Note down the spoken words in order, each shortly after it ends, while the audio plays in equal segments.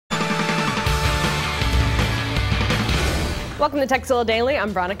Welcome to Tekzilla Daily,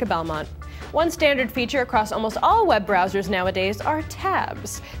 I'm Veronica. One standard feature across almost all web browsers nowadays are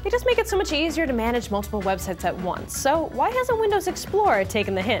tabs. They just make it so much easier to manage multiple websites at once. So why hasn't Windows Explorer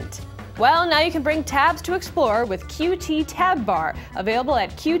taken the hint? Well, now you can bring tabs to Explorer with QTTabBar, available at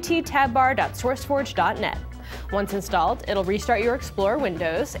QTTabBar.sourceforge.net. Once installed, it'll restart your Explorer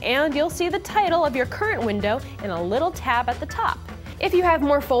windows, and you'll see the title of your current window in a little tab at the top. If you have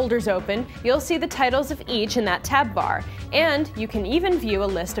more folders open, you'll see the titles of each in that tab bar, and you can even view a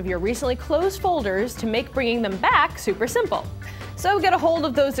list of your recently closed folders to make bringing them back super simple. So get a hold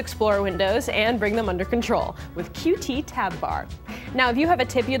of those Explorer windows and bring them under control with QTTabBar. Now, if you have a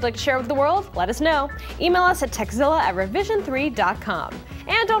tip you'd like to share with the world, let us know. Email us at tekzilla@revision3.com.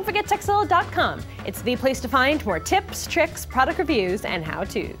 And don't forget tekzilla.com. It's the place to find more tips, tricks, product reviews, and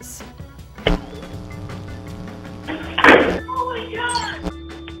how-tos.